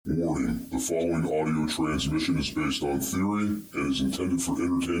Warning, the following audio transmission is based on theory and is intended for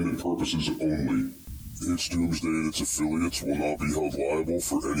entertainment purposes only. It's Doomsday and its affiliates will not be held liable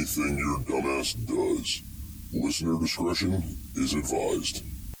for anything your dumbass does. Listener discretion is advised.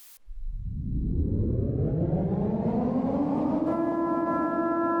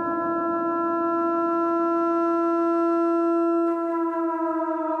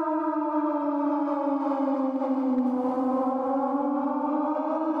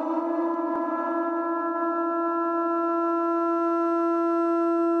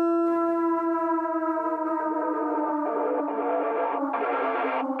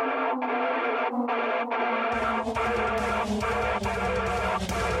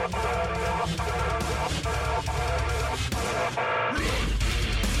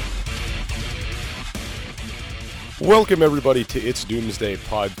 Welcome everybody to It's Doomsday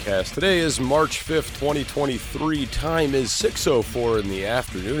Podcast. Today is March 5th, 2023. Time is 6:04 in the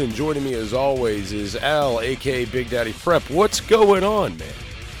afternoon, and joining me as always is Al, aka Big Daddy Prep. What's going on, man?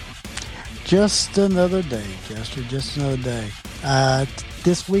 Just another day, Jester. Just another day.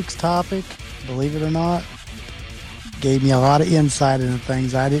 This week's topic, believe it or not, gave me a lot of insight into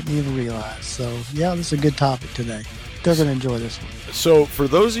things I didn't even realize. So, yeah, this is a good topic today. They're going to enjoy this one. So, for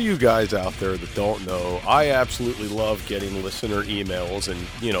those of you guys out there that don't know, I absolutely love getting listener emails and,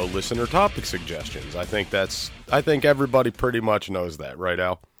 listener topic suggestions. I think everybody pretty much knows that, right,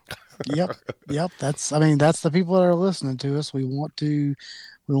 Al? Yep. That's the people that are listening to us. We want to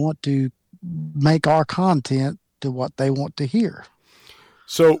make our content to what they want to hear.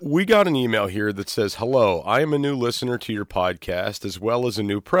 So we got an email here that says, "Hello, I am a new listener to your podcast as well as a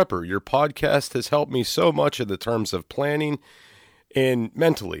new prepper. Your podcast has helped me so much in the terms of planning and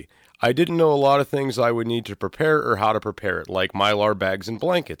mentally. I didn't know a lot of things I would need to prepare or how to prepare it, like Mylar bags and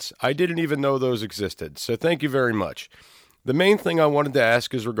blankets. I didn't even know those existed, so thank you very much. The main thing I wanted to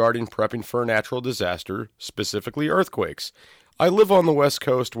ask is regarding prepping for a natural disaster, specifically earthquakes. I live on the West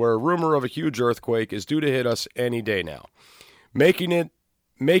Coast where a rumor of a huge earthquake is due to hit us any day now, making it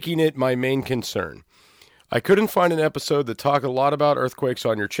my main concern. I couldn't find an episode that talked a lot about earthquakes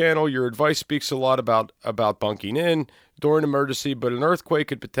on your channel. Your advice speaks a lot about bunking in during emergency, but an earthquake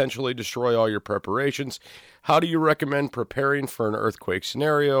could potentially destroy all your preparations. How do you recommend preparing for an earthquake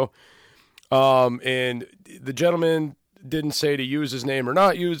scenario?" And the gentleman didn't say to use his name or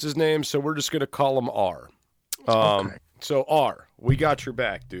not use his name, so we're just going to call him R. Okay. So R, we got your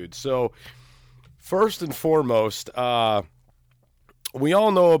back, dude. So first and foremost, we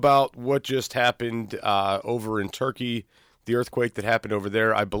all know about what just happened over in Turkey, the earthquake that happened over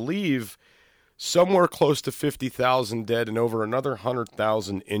there. I believe somewhere close to 50,000 dead and over another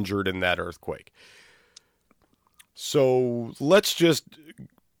 100,000 injured in that earthquake. So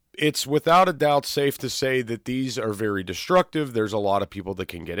it's without a doubt safe to say that these are very destructive. There's a lot of people that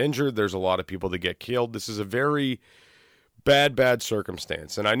can get injured. There's a lot of people that get killed. This is a very bad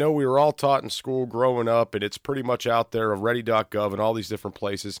circumstance. And I know we were all taught in school growing up, and it's pretty much out there on ready.gov and all these different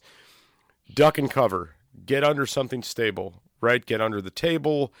places. Duck and cover. Get under something stable, right? Get under the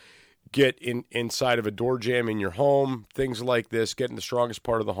table. Get inside of a door jamb in your home. Things like this. Get in the strongest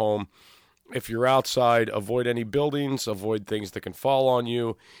part of the home. If you're outside, avoid any buildings. Avoid things that can fall on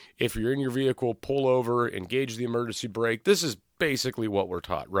you. If you're in your vehicle, pull over. Engage the emergency brake. This is basically what we're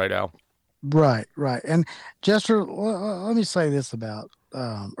taught, right, Al? Right. And Jester, let me say this about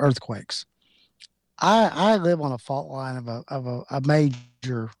earthquakes. I live on a fault line of a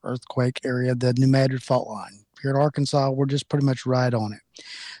major earthquake area, the New Madrid fault line. Here in Arkansas, we're just pretty much right on it.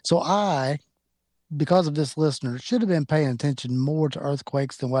 So I, because of this listener, should have been paying attention more to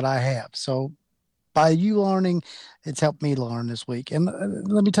earthquakes than what I have. So by you learning, it's helped me learn this week. And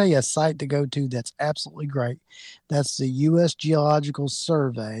let me tell you a site to go to that's absolutely great. That's the U.S. Geological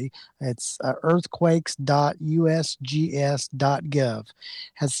Survey. It's earthquakes.usgs.gov.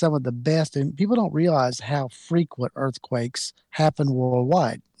 Has some of the best, and people don't realize how frequent earthquakes happen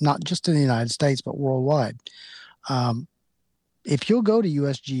worldwide, not just in the United States, but worldwide. If you'll go to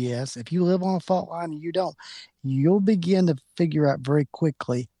USGS, if you live on a fault line and you don't, you'll begin to figure out very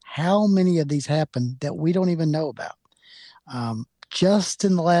quickly how many of these happen that we don't even know about. Just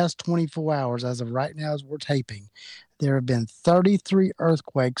in the last 24 hours, as of right now, as we're taping, there have been 33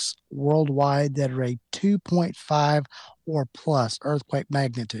 earthquakes worldwide that are a 2.5 or plus earthquake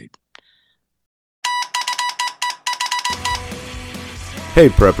magnitude. Hey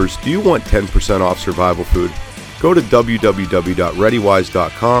preppers, do you want 10% off survival food? Go to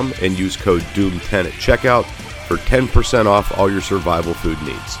www.readywise.com and use code DOOM10 at checkout for 10% off all your survival food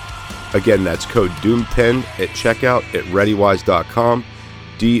needs. Again, that's code DOOM10 at checkout at readywise.com,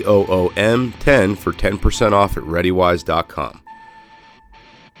 DOOM10 for 10% off at readywise.com.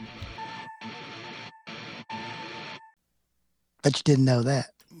 Bet you didn't know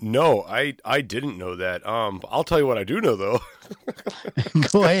that. No, I didn't know that. I'll tell you what I do know, though.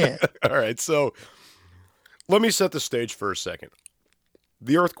 Go ahead. All right, so let me set the stage for a second.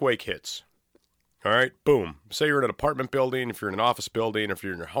 The earthquake hits. All right, boom. Say you're in an apartment building, if you're in an office building, if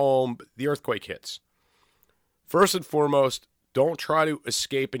you're in your home, the earthquake hits. First and foremost, don't try to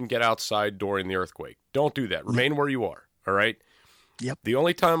escape and get outside during the earthquake. Don't do that. Remain where you are, all right? Yep. The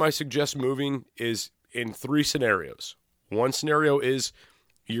only time I suggest moving is in 3 scenarios. One scenario is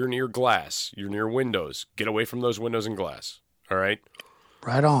you're near glass, you're near windows. Get away from those windows and glass, all right?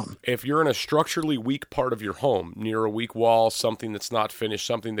 Right on. If you're in a structurally weak part of your home, near a weak wall, something that's not finished,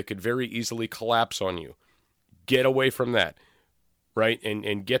 something that could very easily collapse on you, get away from that, right?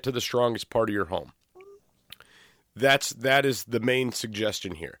 And get to the strongest part of your home. That is the main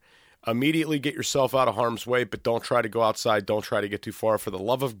suggestion here. Immediately get yourself out of harm's way, but don't try to go outside. Don't try to get too far. For the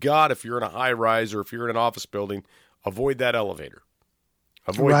love of God, if you're in a high rise or if you're in an office building, avoid that elevator.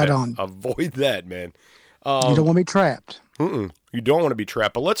 Avoid right that. on. Avoid that, man. You don't want to be trapped. You don't want to be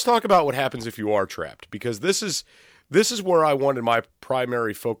trapped. But let's talk about what happens if you are trapped, because this is where I wanted my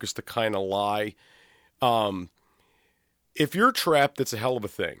primary focus to kind of lie. If you're trapped, that's a hell of a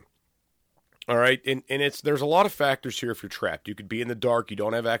thing. All right, and there's a lot of factors here if you're trapped. You could be in the dark, you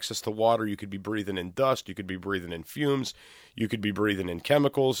don't have access to water, you could be breathing in dust, you could be breathing in fumes, you could be breathing in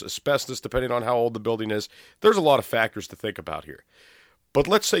chemicals, asbestos, depending on how old the building is. There's a lot of factors to think about here. But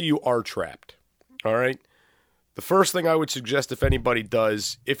let's say you are trapped, all right? The first thing I would suggest if anybody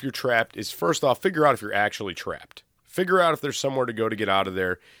does, if you're trapped, is first off, figure out if you're actually trapped. Figure out if there's somewhere to go to get out of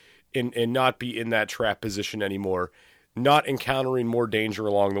there and not be in that trap position anymore. Not encountering more danger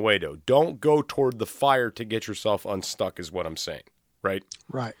along the way, though. Don't go toward the fire to get yourself unstuck is what I'm saying, right?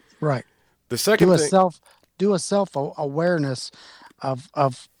 Right. The second thing... Do a self-awareness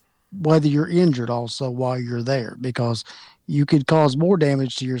of whether you're injured also while you're there, because you could cause more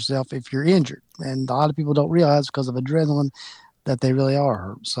damage to yourself if you're injured. And a lot of people don't realize because of adrenaline that they really are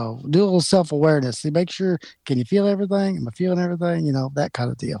hurt. So do a little self-awareness. See, make sure, can you feel everything? Am I feeling everything? You know, that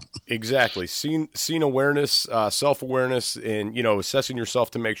kind of deal. Exactly. Scene awareness, self-awareness, and, assessing yourself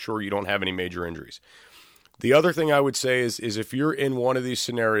to make sure you don't have any major injuries. The other thing I would say is if you're in one of these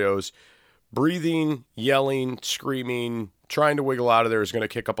scenarios, breathing, yelling, screaming, trying to wiggle out of there is going to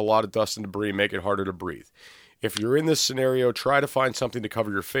kick up a lot of dust and debris, make it harder to breathe. If you're in this scenario, try to find something to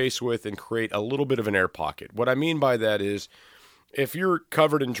cover your face with and create a little bit of an air pocket. What I mean by that is, if you're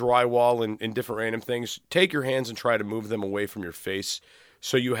covered in drywall and different random things, take your hands and try to move them away from your face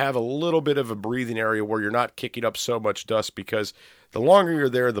so you have a little bit of a breathing area where you're not kicking up so much dust, because the longer you're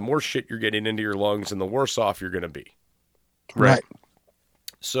there, the more shit you're getting into your lungs and the worse off you're going to be. Right?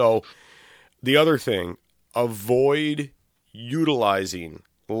 So the other thing, avoid utilizing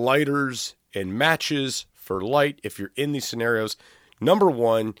lighters and matches for light if you're in these scenarios. Number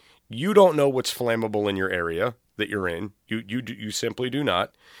one, you don't know what's flammable in your area that you're in. You simply do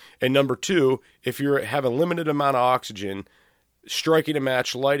not. And number two, if you have a limited amount of oxygen, striking a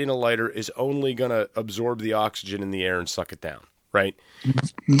match, lighting a lighter is only going to absorb the oxygen in the air and suck it down, right?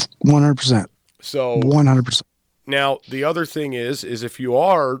 100%. So 100%. Now, the other thing is if you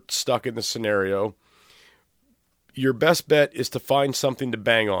are stuck in the scenario, your best bet is to find something to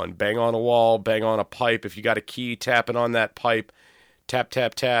bang on. Bang on a wall, bang on a pipe. If you got a key, tap it on that pipe. Tap,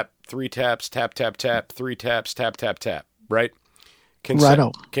 tap, tap. 3 taps, tap, tap, tap. 3 taps, tap, tap, tap. Right?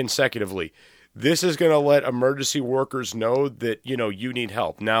 Consecutively. This is going to let emergency workers know that, you need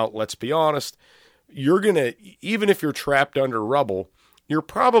help. Now, let's be honest. You're going to, even if you're trapped under rubble, you're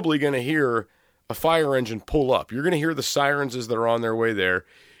probably going to hear a fire engine pull up. You're going to hear the sirens as they're on their way there.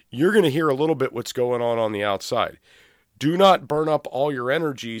 You're going to hear a little bit what's going on the outside. Do not burn up all your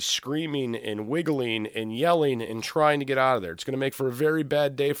energy screaming and wiggling and yelling and trying to get out of there. It's going to make for a very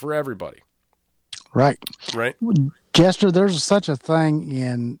bad day for everybody. Right. Jester, there's such a thing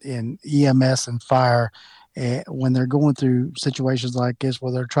in EMS and fire when they're going through situations like this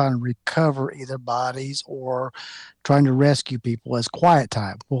where they're trying to recover either bodies or trying to rescue people as quiet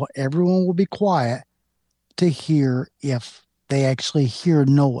time. Well, everyone will be quiet to hear if they actually hear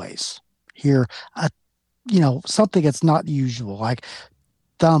noise, hear something that's not usual, like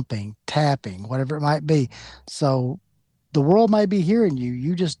thumping, tapping, whatever it might be. So the world might be hearing you.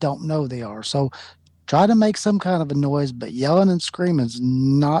 You just don't know they are. So try to make some kind of a noise, but yelling and screaming is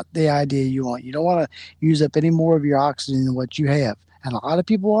not the idea you want. You don't want to use up any more of your oxygen than what you have. And a lot of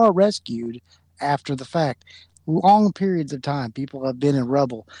people are rescued after the fact. Long periods of time, people have been in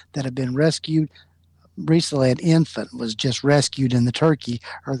rubble that have been rescued. Recently, an infant was just rescued in the Turkey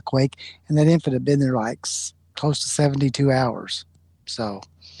earthquake, and that infant had been there like close to 72 hours. So,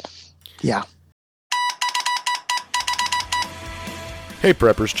 yeah. Hey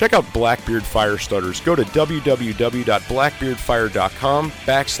preppers, check out Blackbeard Fire Starters. Go to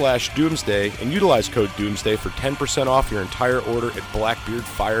www.blackbeardfire.com/doomsday and utilize code doomsday for 10% off your entire order at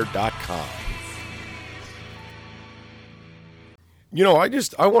blackbeardfire.com. You know, I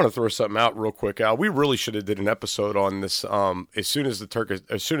want to throw something out real quick, Al. We really should have did an episode on this as soon as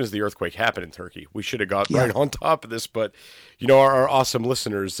the earthquake happened in Turkey. We should have got right on top of this, but you know, our awesome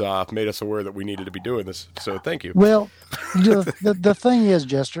listeners made us aware that we needed to be doing this. So thank you. Well, the thing is,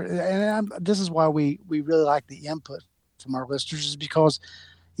 Jester, and this is why we really like the input from our listeners, is because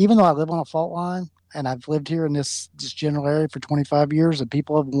even though I live on a fault line and I've lived here in this general area for 25 years, and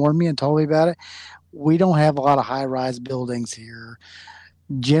people have warned me and told me about it, we don't have a lot of high-rise buildings here.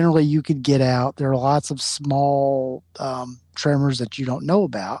 Generally, you could get out. There are lots of small tremors that you don't know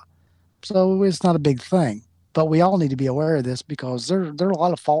about, so it's not a big thing. But we all need to be aware of this because there are a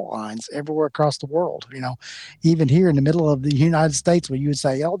lot of fault lines everywhere across the world. You know, even here in the middle of the United States, where you would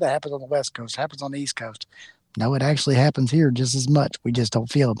say, "Oh, that happens on the West Coast, happens on the East Coast." No, it actually happens here just as much. We just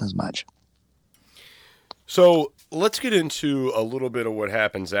don't feel it as much. So let's get into a little bit of what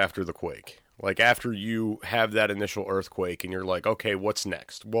happens after the quake. Like after you have that initial earthquake and you're like, okay, what's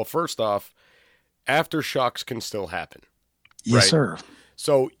next? Well, first off, aftershocks can still happen. Yes, right? sir.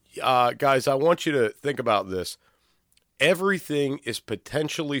 So, guys, I want you to think about this. Everything is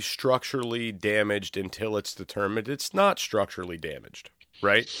potentially structurally damaged until it's determined it's not structurally damaged,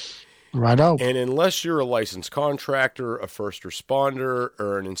 right? Right on. And unless you're a licensed contractor, a first responder,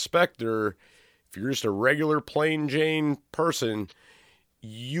 or an inspector, if you're just a regular plain Jane person,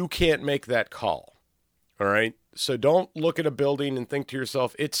 you can't make that call, all right? So don't look at a building and think to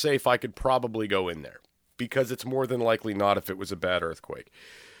yourself, it's safe, I could probably go in there, because it's more than likely not if it was a bad earthquake.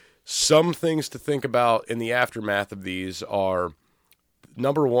 Some things to think about in the aftermath of these are,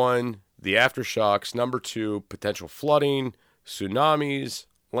 number one, the aftershocks. Number two, potential flooding, tsunamis,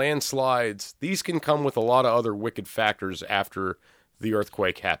 landslides. These can come with a lot of other wicked factors after the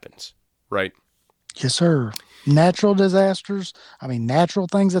earthquake happens, right? Yes, sir. Natural disasters. I mean, natural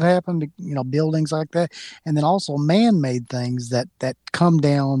things that happen to, you know, buildings like that. And then also man-made things that come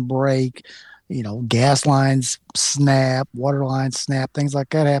down, break, you know, gas lines snap, water lines snap, things like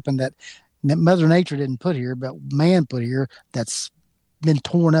that happen that Mother Nature didn't put here, but man put here, that's been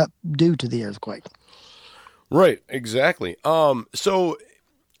torn up due to the earthquake. Right, exactly. So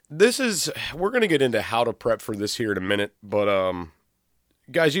we're going to get into how to prep for this here in a minute, but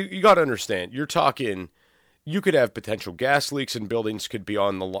guys, you got to understand, you could have potential gas leaks in buildings, could be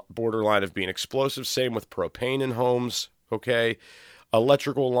on the borderline of being explosive. Same with propane in homes, okay?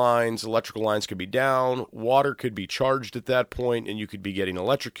 Electrical lines could be down. Water could be charged at that point, and you could be getting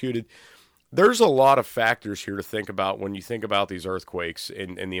electrocuted. There's a lot of factors here to think about when you think about these earthquakes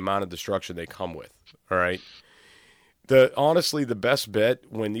and the amount of destruction they come with, all right? Honestly, the best bet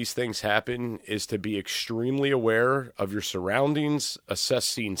when these things happen is to be extremely aware of your surroundings, assess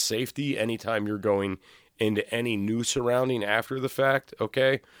scene safety anytime you're going into any new surrounding after the fact,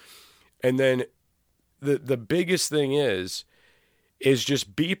 okay? And then the biggest thing is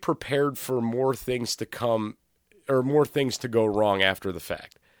just be prepared for more things to come or more things to go wrong after the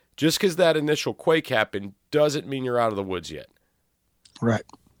fact. Just because that initial quake happened doesn't mean you're out of the woods yet. Right.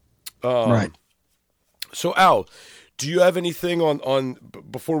 Right. So, Al, do you have anything on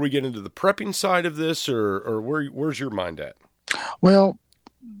before we get into the prepping side of this, or where's your mind at? Well,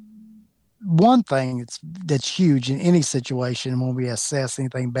 one thing that's huge in any situation when we assess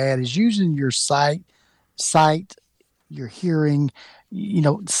anything bad is using your sight, your hearing, you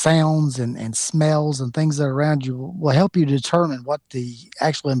know, sounds and smells and things that are around you will help you determine what the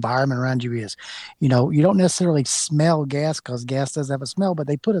actual environment around you is. You know, you don't necessarily smell gas because gas does have a smell, but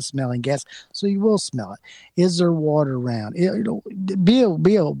they put a smell in gas, so you will smell it. Is there water around? You know, be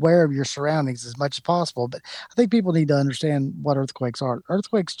aware of your surroundings as much as possible. But I think people need to understand what earthquakes are.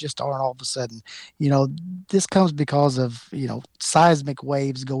 Earthquakes just aren't all of a sudden. You know, this comes because of, you know, seismic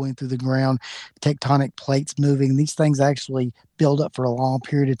waves going through the ground, tectonic plates moving. These things actually build up for a long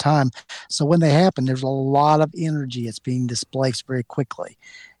period of time. So when they happen, there's a lot of energy that's being displaced very quickly.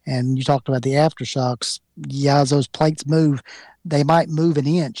 And you talked about the aftershocks. Yeah, as those plates move, they might move an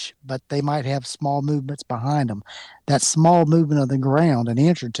inch, but they might have small movements behind them. That small movement of the ground, an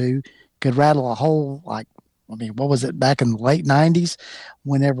inch or two, could rattle a whole, like, I mean, what was it back in the late 90s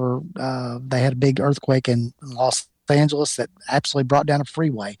whenever they had a big earthquake in Los Angeles that absolutely brought down a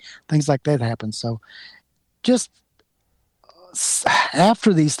freeway. Things like that happen. So just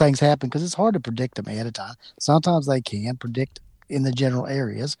after these things happen, because it's hard to predict them ahead of time. Sometimes they can predict in the general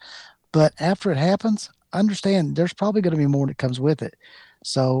areas, but after it happens, understand there's probably going to be more that comes with it.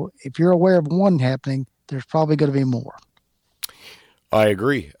 So if you're aware of one happening, there's probably going to be more. I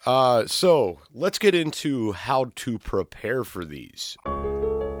agree. So let's get into how to prepare for these.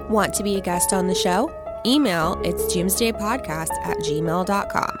 Want to be a guest on the show? Email it's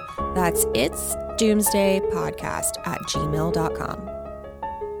doomsdaypodcast@gmail.com. That's it's doomsdaypodcast@gmail.com.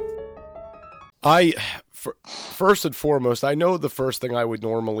 First and foremost, I know the first thing I would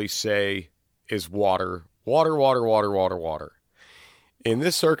normally say is water. Water, water, water, water, water. In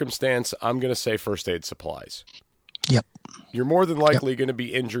this circumstance, I'm going to say first aid supplies. Yep. You're more than likely going to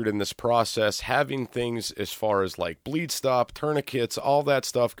be injured in this process. Having things as far as like bleed stop, tourniquets, all that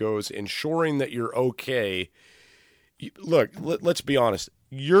stuff goes, ensuring that you're okay. Look, let's be honest.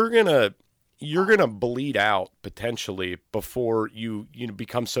 You're gonna bleed out potentially before you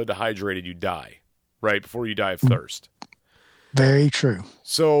become so dehydrated you die, right? Before you die of thirst. Very true.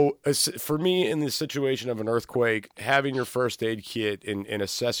 So for me, in the situation of an earthquake, having your first aid kit and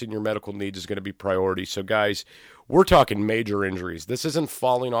assessing your medical needs is going to be priority. So guys, we're talking major injuries. This isn't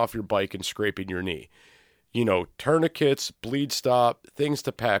falling off your bike and scraping your knee. Tourniquets, bleed stop, things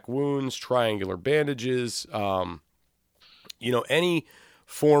to pack wounds, triangular bandages, any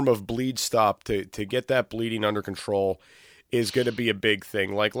form of bleed stop to get that bleeding under control is going to be a big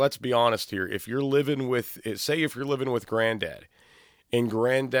thing. Like, let's be honest here. If you're living with Granddad, and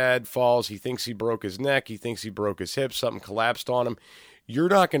Granddad falls, he thinks he broke his neck, he thinks he broke his hip, something collapsed on him, you're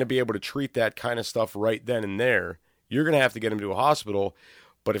not going to be able to treat that kind of stuff right then and there. You're going to have to get him to a hospital.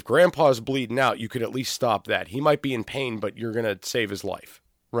 But if Grandpa's bleeding out, you could at least stop that. He might be in pain, but you're going to save his life,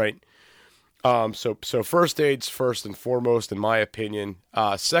 right? So first aid's first and foremost, in my opinion.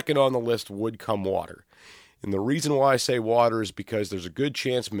 Second on the list would come water. And the reason why I say water is because there's a good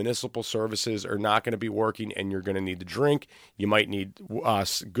chance municipal services are not going to be working and you're going to need to drink. You might need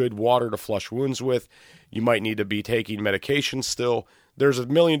good water to flush wounds with. You might need to be taking medication still. There's a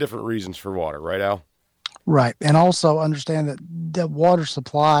million different reasons for water, right, Al? Right. And also understand that the water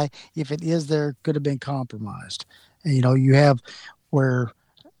supply, if it is there, could have been compromised. And, you have where,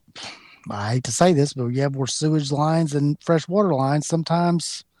 I hate to say this, but you have where sewage lines and fresh water lines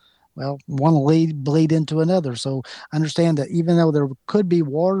sometimes, one bleed into another. So understand that even though there could be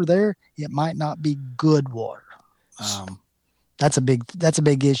water there, it might not be good water. That's a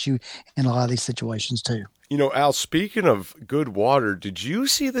big issue in a lot of these situations too. Al, speaking of good water, did you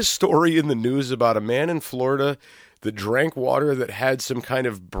see this story in the news about a man in Florida that drank water that had some kind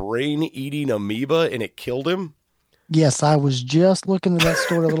of brain-eating amoeba and it killed him? Yes, I was just looking at that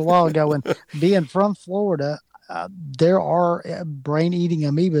story a little while ago, and being from Florida, there are brain-eating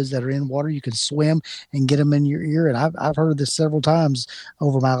amoebas that are in water. You can swim and get them in your ear, and I've heard of this several times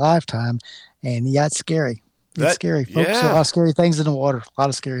over my lifetime, and yeah, it's scary. It's scary. Folks, a lot of scary things in the water, a lot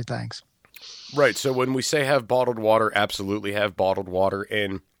of scary things. Right, so when we say have bottled water, absolutely have bottled water,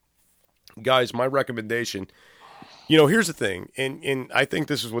 and guys, my recommendation, here's the thing, and I think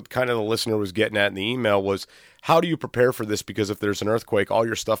this is what kind of the listener was getting at in the email was, how do you prepare for this? Because if there's an earthquake, all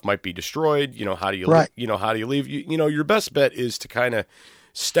your stuff might be destroyed. How do you leave? Your best bet is to kind of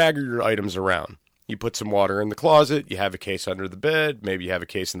stagger your items around. You put some water in the closet, you have a case under the bed, maybe you have a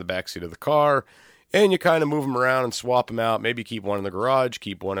case in the backseat of the car, and you kind of move them around and swap them out. Maybe keep one in the garage,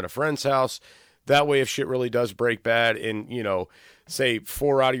 keep one at a friend's house. That way, if shit really does break bad and, say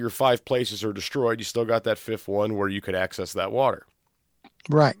 4 out of your 5 places are destroyed, you still got that 5th one where you could access that water.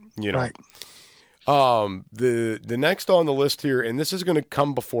 Right. Right. The next on the list here, and this is going to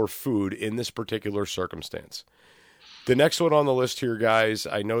come before food in this particular circumstance. The next one on the list here, guys,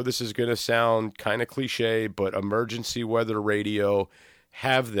 I know this is going to sound kind of cliche, but emergency weather radio,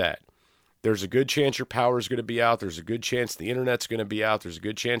 have that. There's a good chance your power is going to be out. There's a good chance the internet's going to be out. There's a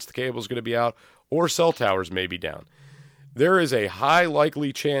good chance the cable's going to be out, or cell towers may be down. There is a high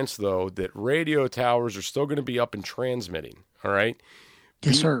likely chance, though, that radio towers are still going to be up and transmitting, all right?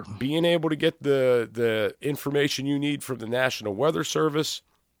 Yes, sir. Being able to get the information you need from the National Weather Service,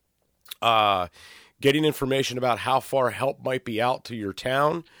 getting information about how far help might be out to your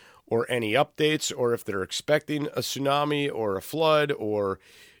town, or any updates, or if they're expecting a tsunami or a flood, or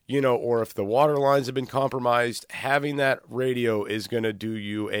if the water lines have been compromised, having that radio is going to do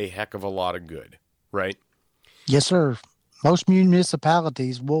you a heck of a lot of good, right? Yes, sir. Most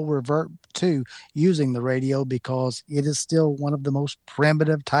municipalities will revert to using the radio because it is still one of the most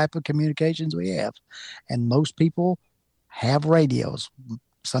primitive type of communications we have. And most people have radios.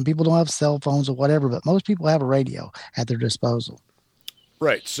 Some people don't have cell phones or whatever, but most people have a radio at their disposal.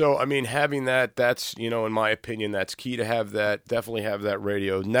 Right. So, having that's, in my opinion, that's key to have that. Definitely have that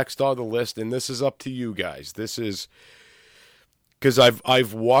radio. Next on the list, and this is up to you guys. This is because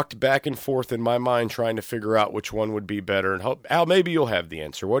I've walked back and forth in my mind trying to figure out which one would be better. And Al, maybe you'll have the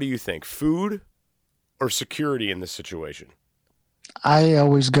answer. What do you think? Food or security in this situation? I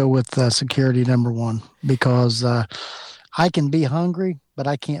always go with security number one because I can be hungry, but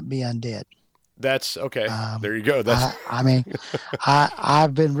I can't be undead. That's okay. There you go. That's I mean,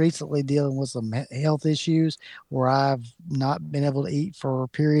 I've been recently dealing with some health issues where I've not been able to eat for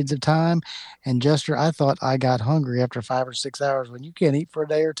periods of time. And Jester, I thought I got hungry after 5 or 6 hours when you can't eat for a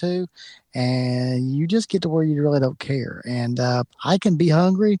day or two, and you just get to where you really don't care. And I can be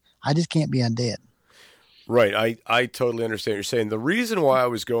hungry, I just can't be undead. right. I totally understand what you're saying. The reason why I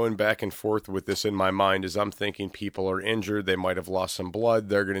was going back and forth with this in my mind is I'm thinking people are injured. They might have lost some blood.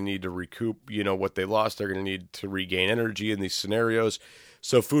 They're going to need to recoup, what they lost. They're going to need to regain energy in these scenarios.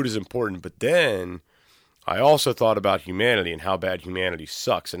 So food is important. But then I also thought about humanity and how bad humanity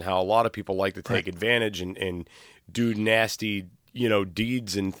sucks and how a lot of people like to take advantage and do nasty,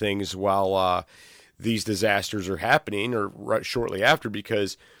 deeds and things while these disasters are happening or right shortly after,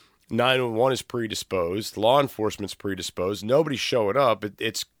 because 911 is predisposed, law enforcement's predisposed, nobody's showing up.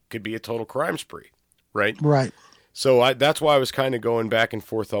 It's could be a total crime spree, right? Right. So that's why I was kind of going back and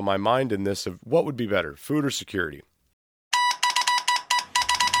forth on my mind in this of what would be better, food or security.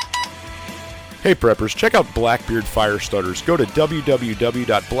 Hey preppers, check out Blackbeard Fire Starters. Go to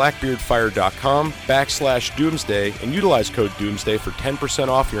www.blackbeardfire.com/doomsday and utilize code doomsday for 10%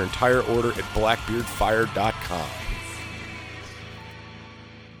 off your entire order at blackbeardfire.com.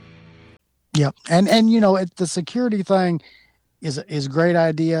 Yep. And the security thing is a great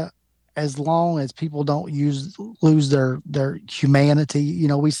idea as long as people don't lose their humanity.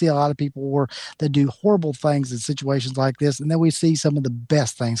 We see a lot of people that do horrible things in situations like this, and then we see some of the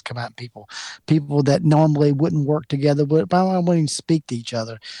best things come out in people that normally wouldn't work together, but wouldn't even speak to each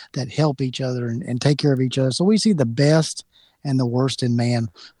other, that help each other and take care of each other. So we see the best and the worst in man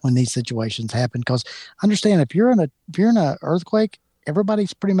when these situations happen. Because understand, if you're in a earthquake,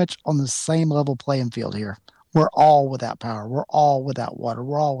 everybody's pretty much on the same level playing field here. We're all without power. We're all without water.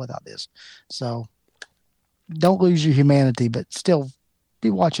 We're all without this. So don't lose your humanity, but still be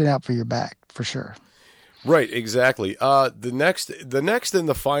watching out for your back for sure. Right, exactly. The next and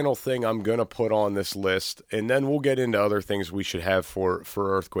the final thing I'm going to put on this list, and then we'll get into other things we should have for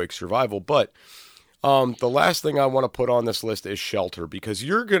earthquake survival. But the last thing I want to put on this list is shelter, because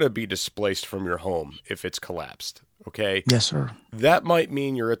you're going to be displaced from your home if it's collapsed. Okay. Yes, sir. That might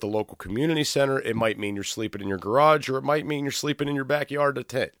mean you're at the local community center. It might mean you're sleeping in your garage, or it might mean you're sleeping in your backyard in a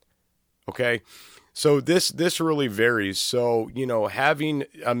tent. Okay. So this really varies. So, having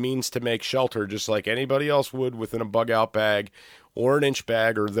a means to make shelter, just like anybody else would within a bug out bag or an inch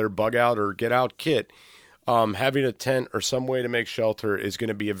bag or their bug out or get out kit, having a tent or some way to make shelter is going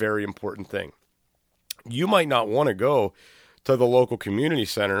to be a very important thing. You might not want to go to the local community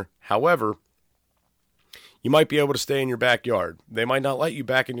center. However, you might be able to stay in your backyard. They might not let you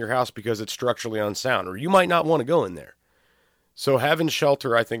back in your house because it's structurally unsound, or you might not want to go in there. So having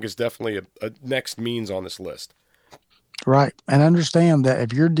shelter, I think, is definitely a next means on this list. Right. And understand that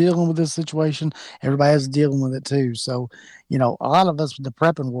if you're dealing with this situation, everybody is dealing with it too. So, a lot of us in the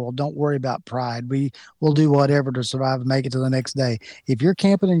prepping world don't worry about pride. We will do whatever to survive and make it to the next day. If you're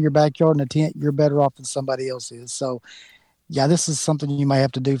camping in your backyard in a tent, you're better off than somebody else is. So, yeah, this is something you may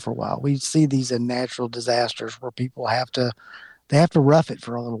have to do for a while. We see these in natural disasters where people have to rough it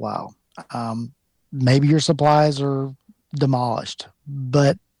for a little while. Maybe your supplies are demolished,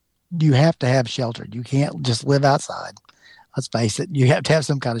 but you have to have shelter. You can't just live outside. Let's face it. You have to have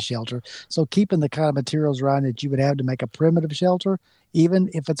some kind of shelter. So keeping the kind of materials around that you would have to make a primitive shelter, even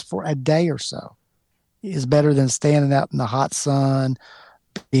if it's for a day or so, is better than standing out in the hot sun,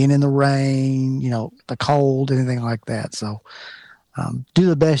 being in the rain, the cold, anything like that. So do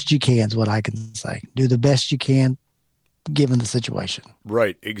the best you can is what I can say. Do the best you can given the situation.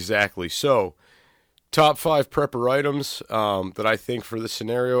 Right, exactly. So top 5 prepper items that I think for the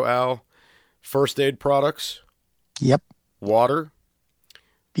scenario, Al: first aid products. Yep. Water.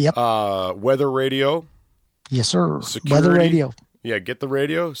 Yep. Weather radio. Yes, sir. Security. Weather radio. Yeah, get the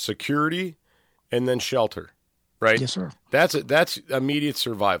radio, security, and then shelter. Right? Yes, sir. That's immediate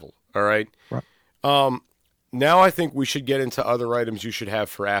survival. All right. Right. Now I think we should get into other items you should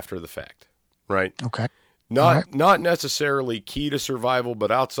have for after the fact. Right? Okay. Not necessarily key to survival, but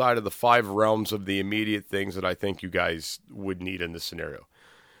outside of the 5 realms of the immediate things that I think you guys would need in this scenario.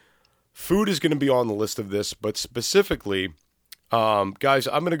 Food is going to be on the list of this, but specifically, guys,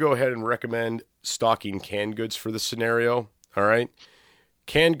 I'm going to go ahead and recommend stocking canned goods for this scenario. All right.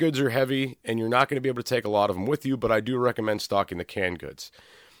 Canned goods are heavy, and you're not going to be able to take a lot of them with you, but I do recommend stocking the canned goods.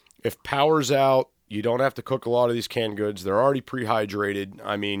 If power's out, you don't have to cook a lot of these canned goods. They're already prehydrated.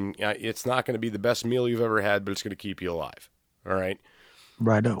 I mean, it's not going to be the best meal you've ever had, but it's going to keep you alive. All right?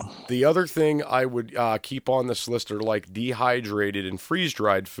 Righto. The other thing I would keep on this list are like dehydrated and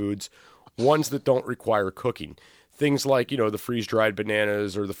freeze-dried foods, ones that don't require cooking. Things like, the freeze-dried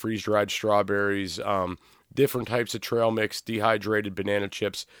bananas or the freeze-dried strawberries, different types of trail mix, dehydrated banana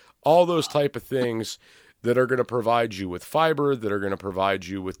chips, all those type of things that are going to provide you with fiber, that are going to provide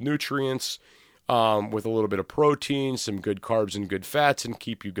you with nutrients, with a little bit of protein, some good carbs and good fats, and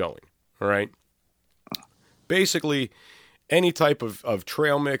keep you going, all right? Basically, any type of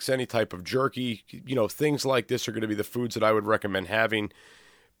trail mix, any type of jerky, things like this are going to be the foods that I would recommend having,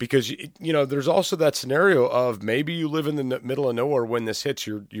 because, there's also that scenario of maybe you live in the middle of nowhere when this hits,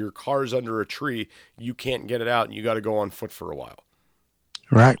 your car's under a tree, you can't get it out, and you got to go on foot for a while.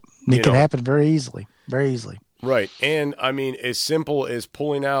 Right. It can happen very easily. Very easily. Right. And, as simple as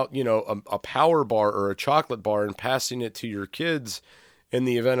pulling out, a power bar or a chocolate bar and passing it to your kids in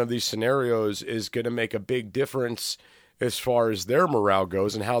the event of these scenarios is going to make a big difference as far as their morale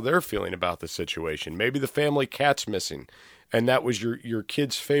goes and how they're feeling about the situation. Maybe the family cat's missing, and that was your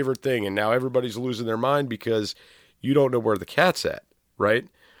kid's favorite thing, and now everybody's losing their mind because you don't know where the cat's at, right?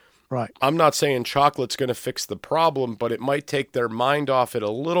 Right. I'm not saying chocolate's going to fix the problem, but it might take their mind off it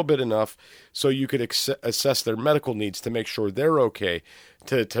a little bit enough so you could assess their medical needs to make sure they're okay,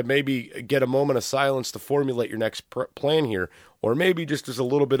 to maybe get a moment of silence to formulate your next plan here, or maybe just as a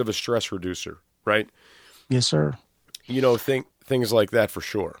little bit of a stress reducer, right? Yes, sir. Things like that for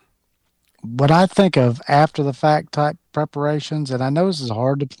sure. What I think of after the fact type preparations, and I know this is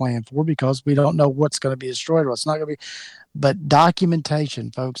hard to plan for because we don't know what's going to be destroyed, what's not going to be, but documentation,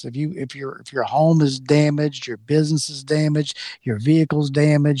 folks. If your home is damaged, your business is damaged, your vehicle's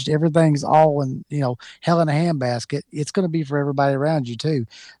damaged, everything's all in, hell in a handbasket, it's going to be for everybody around you too.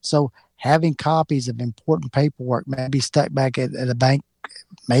 So having copies of important paperwork, maybe stuck back at a bank,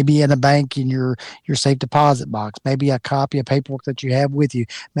 maybe in a bank in your safe deposit box, maybe a copy of paperwork that you have with you,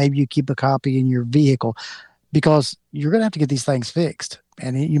 maybe you keep a copy in your vehicle, because you're going to have to get these things fixed.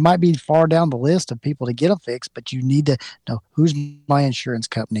 And you might be far down the list of people to get them fixed, but you need to know who's my insurance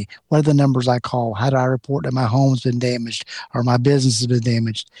company, what are the numbers I call, how do I report that my home's been damaged or my business has been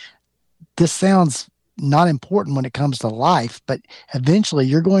damaged. This sounds not important when it comes to life, but eventually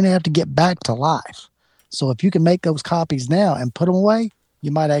you're going to have to get back to life. So if you can make those copies now and put them away,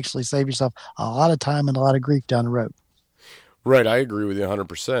 you might actually save yourself a lot of time and a lot of grief down the road. Right. I agree with you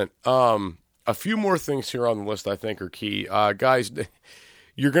 100%. A few more things here on the list I think are key. Guys,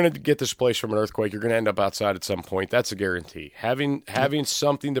 you're going to get displaced from an earthquake. You're going to end up outside at some point. That's a guarantee. Having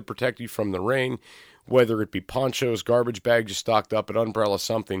something to protect you from the rain, whether it be ponchos, garbage bags you stocked up, an umbrella,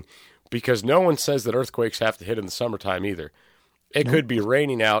 something, because no one says that earthquakes have to hit in the summertime either. It could be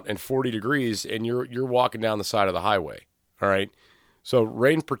raining out and 40 degrees and you're walking down the side of the highway. All right. So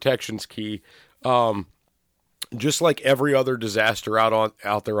rain protection's key. Just like every other disaster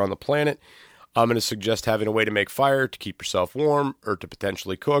out there on the planet, I'm going to suggest having a way to make fire to keep yourself warm or to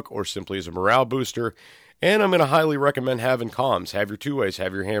potentially cook or simply as a morale booster. And I'm going to highly recommend having comms. Have your two-ways,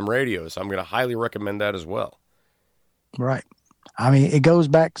 have your ham radios. I'm going to highly recommend that as well. Right. It goes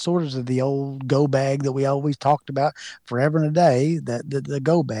back sort of to the old go bag that we always talked about forever and a day, the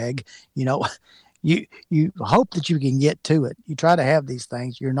go bag. You hope that you can get to it. You try to have these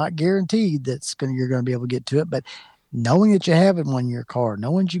things. You're not guaranteed you're going to be able to get to it, but knowing that you have it in your car,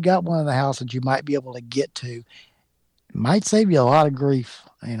 knowing you got one in the house that you might be able to get to, might save you a lot of grief.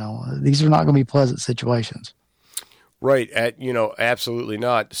 These are not going to be pleasant situations. Right. Absolutely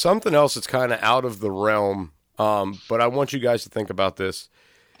not. Something else that's kind of out of the realm, but I want you guys to think about this.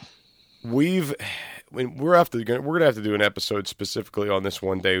 We're going to have to do an episode specifically on this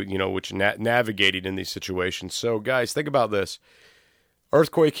one day, which navigating in these situations. So guys, think about this.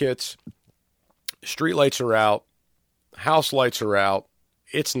 Earthquake hits, street lights are out, house lights are out,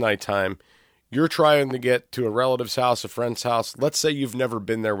 it's nighttime. You're trying to get to a relative's house, a friend's house. Let's say you've never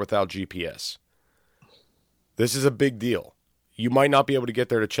been there without GPS. This is a big deal. You might not be able to get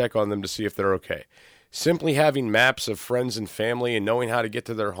there to check on them to see if they're okay. Simply having maps of friends and family and knowing how to get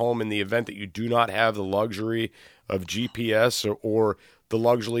to their home in the event that you do not have the luxury of GPS or the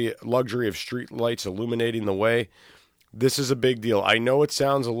luxury of street lights illuminating the way, this is a big deal. I know it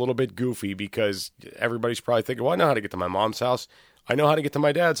sounds a little bit goofy because everybody's probably thinking, well, I know how to get to my mom's house. I know how to get to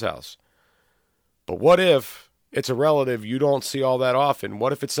my dad's house. But what if it's a relative you don't see all that often?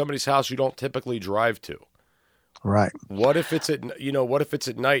 What if it's somebody's house you don't typically drive to? Right. What if it's at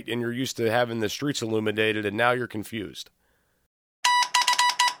night and you're used to having the streets illuminated and now you're confused?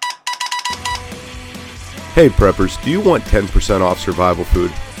 Hey preppers, do you want 10% off survival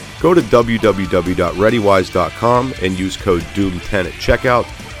food? Go to www.readywise.com and use code DOOM10 at checkout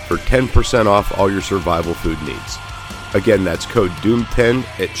for 10% off all your survival food needs. Again, that's code DOOM10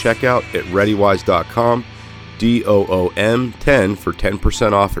 at checkout at ReadyWise.com. DOOM10 for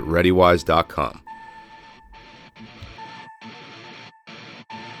 10% off at ReadyWise.com.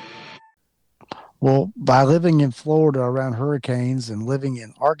 Well, by living in Florida around hurricanes and living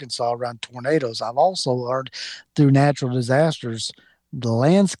in Arkansas around tornadoes, I've also learned through natural disasters, the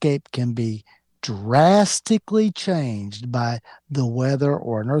landscape can be drastically changed by the weather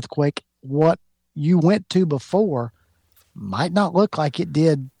or an earthquake. What you went to before might not look like it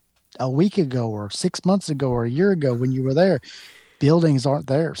did a week ago or 6 months ago or a year ago when you were there. Buildings aren't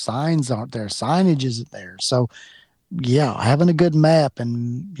there. Signs aren't there. Signage isn't there. So, yeah, having a good map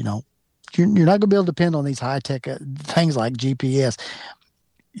and, you're not going to be able to depend on these high-tech things like GPS.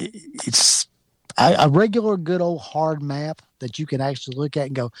 It's a regular good old hard map that you can actually look at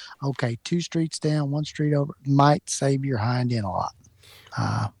and go, okay, 2 streets down, 1 street over, might save your hind end a lot.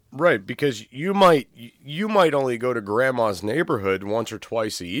 Right, because you might only go to grandma's neighborhood once or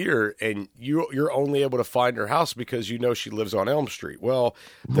twice a year, and you're only able to find her house because she lives on Elm Street. Well,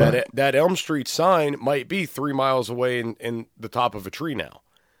 that Elm Street sign might be 3 miles away in the top of a tree now.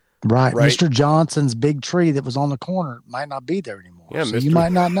 Right. Mr. Johnson's big tree that was on the corner might not be there anymore. Yeah, so you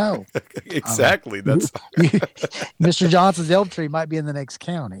might not know. Exactly. That's Mr. Johnson's elm tree might be in the next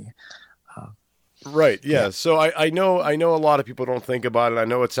county. Right. Yeah. So I know a lot of people don't think about it. I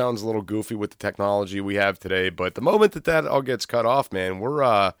know it sounds a little goofy with the technology we have today, but the moment that all gets cut off, man, we're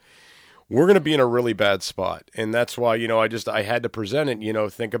going to be in a really bad spot. And that's why, I had to present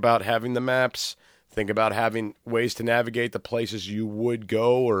it, think about having the maps. Think about having ways to navigate the places you would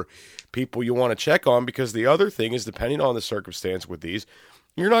go or people you want to check on, because the other thing is, depending on the circumstance with these,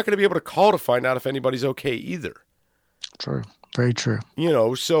 you're not going to be able to call to find out if anybody's okay either. True. Very true.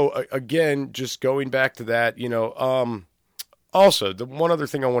 So again, just going back to that, also the one other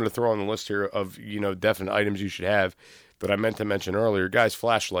thing I wanted to throw on the list here of, definite items you should have that I meant to mention earlier, guys,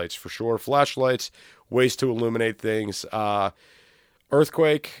 flashlights for sure. Flashlights, ways to illuminate things,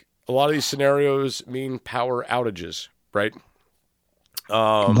 earthquake. A lot of these scenarios mean power outages, right?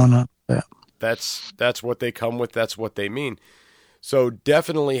 That's what they come with. That's what they mean. So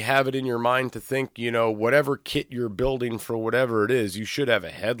definitely have it in your mind to think, whatever kit you're building for whatever it is, you should have a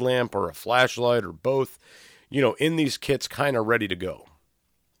headlamp or a flashlight or both, in these kits kind of ready to go.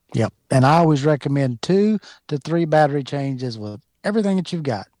 Yep. And I always recommend 2 to 3 battery changes with everything that you've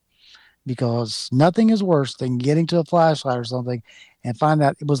got, because nothing is worse than getting to a flashlight or something and find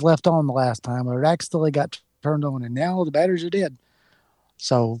out it was left on the last time or it accidentally got turned on and now the batteries are dead.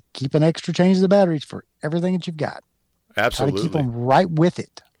 So keep an extra change of the batteries for everything that you've got. Absolutely. Try to keep them right with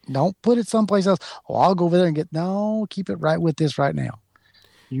it. Don't put it someplace else. Oh, I'll go over there and no, keep it right with this right now.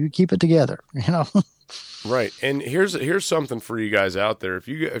 You keep it together, Right. And here's something for you guys out there. If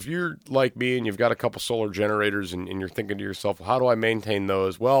you're like me and you've got a couple solar generators and you're thinking to yourself, well, how do I maintain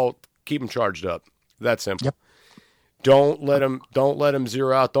those? Well, keep them charged up. That's simple. Yep. Don't let them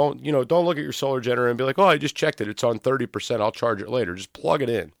zero out. Don't look at your solar generator and be like, oh, I just checked it. It's on 30%. I'll charge it later. Just plug it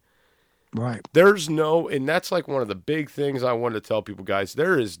in. Right. And that's like one of the big things I wanted to tell people, guys.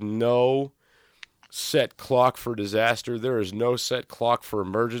 There is no set clock for disaster. There is no set clock for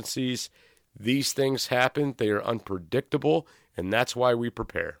emergencies. These things happen. They are unpredictable, and that's why we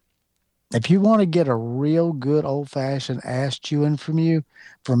prepare. If you want to get a real good old-fashioned ass chewing from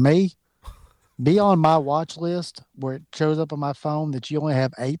me, be on my watch list where it shows up on my phone that you only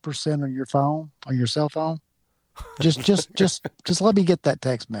have 8% on your cell phone. Just let me get that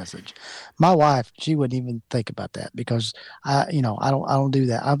text message. My wife, she wouldn't even think about that because I don't do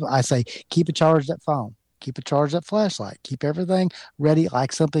that. I say, keep it charged, that phone, keep it charged, that flashlight, keep everything ready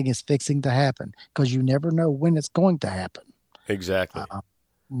like something is fixing to happen, because you never know when it's going to happen. Exactly.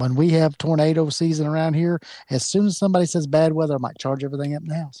 When we have tornado season around here, as soon as somebody says bad weather, I might charge everything up in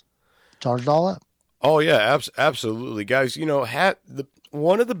the house. Charge it all up. Oh yeah, absolutely, guys.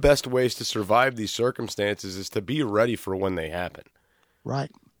 One of the best ways to survive these circumstances is to be ready for when they happen.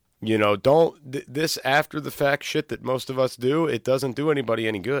 Right. This after the fact shit that most of us do, it doesn't do anybody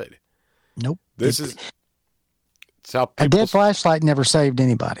any good. Nope. It's how a dead flashlight never saved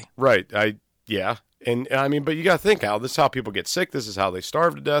anybody. Right. Yeah. And I mean, but you got to think, Al, this is how people get sick. This is how they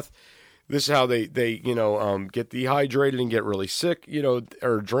starve to death. This is how they get dehydrated and get really sick,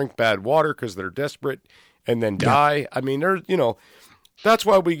 or drink bad water because they're desperate and then die. Yeah. I mean, that's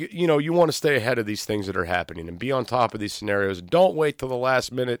why you want to stay ahead of these things that are happening and be on top of these scenarios. Don't wait till the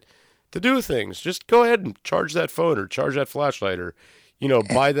last minute to do things. Just go ahead and charge that phone or charge that flashlight or,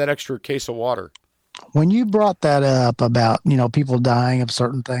 buy that extra case of water. When you brought that up about, people dying of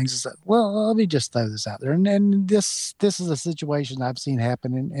certain things, I said, well, let me just throw this out there. And this is a situation I've seen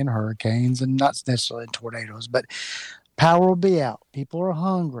happen in hurricanes and not necessarily in tornadoes, but Power will be out. People are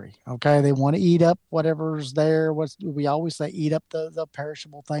hungry. Okay. They want to eat up whatever's there. We always say, eat up the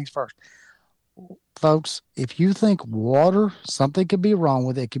perishable things first. Folks, if you think water, something could be wrong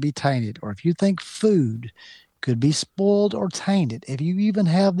with it, it could be tainted. Or if you think food could be spoiled or tainted, if you even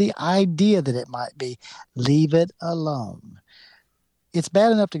have the idea that it might be, leave it alone. It's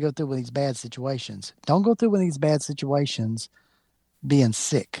bad enough to go through with these bad situations. Don't go through with these bad situations being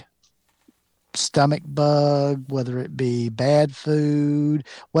sick. Stomach bug, whether it be bad food,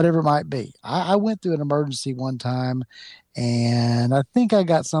 whatever it might be. I went through an emergency one time, and I think I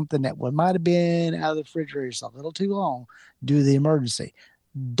got something that might have been out of the refrigerator a little too long due to the emergency.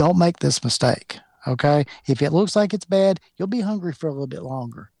 Don't make this mistake, okay? If it looks like it's bad, you'll be hungry for a little bit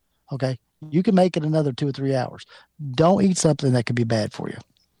longer, okay? You can make it another 2 or 3 hours. Don't eat something that could be bad for you.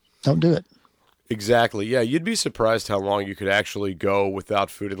 Don't do it. Exactly. Yeah, you'd be surprised how long you could actually go without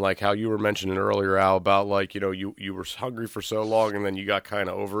food, and like how you were mentioning earlier, Al, about like, you were hungry for so long and then you got kind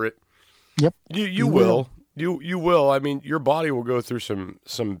of over it. Yep. You will. You will. I mean, your body will go through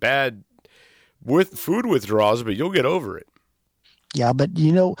some bad with food withdrawals, but you'll get over it. Yeah, but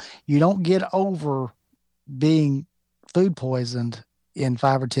you don't get over being food poisoned in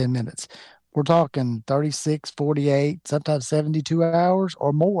 5 or 10 minutes. We're talking 36, 48, sometimes 72 hours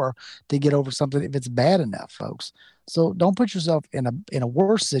or more to get over something if it's bad enough, folks. So don't put yourself in a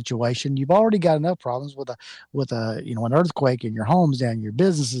worse situation. You've already got enough problems with an earthquake and your home's down, your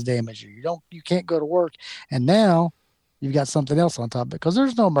business is damaged, you can't go to work, and now you've got something else on top of it because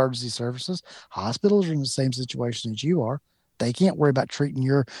there's no emergency services. Hospitals are in the same situation as you are. They can't worry about treating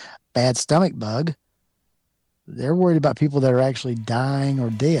your bad stomach bug. They're worried about people that are actually dying or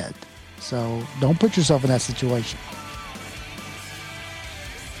dead. So don't put yourself in that situation.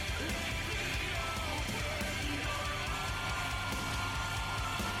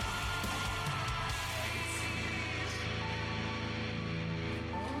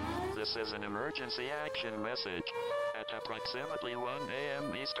 This is an emergency action message. At approximately 1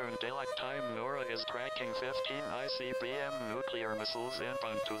 a.m. Eastern Daylight Time, NORAD is tracking 15 ICBM nuclear missiles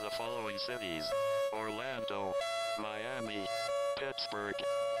inbound to the following cities: Orlando, Miami, Pittsburgh,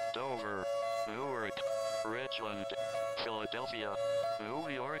 Dover, Newark, Richland, Philadelphia, New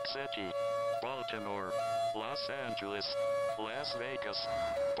York City, Baltimore, Los Angeles, Las Vegas,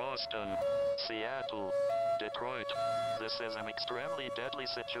 Boston, Seattle, Detroit. This is an extremely deadly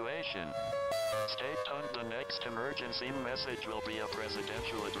situation. Stay tuned. The next emergency message will be a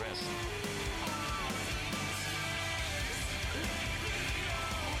presidential address.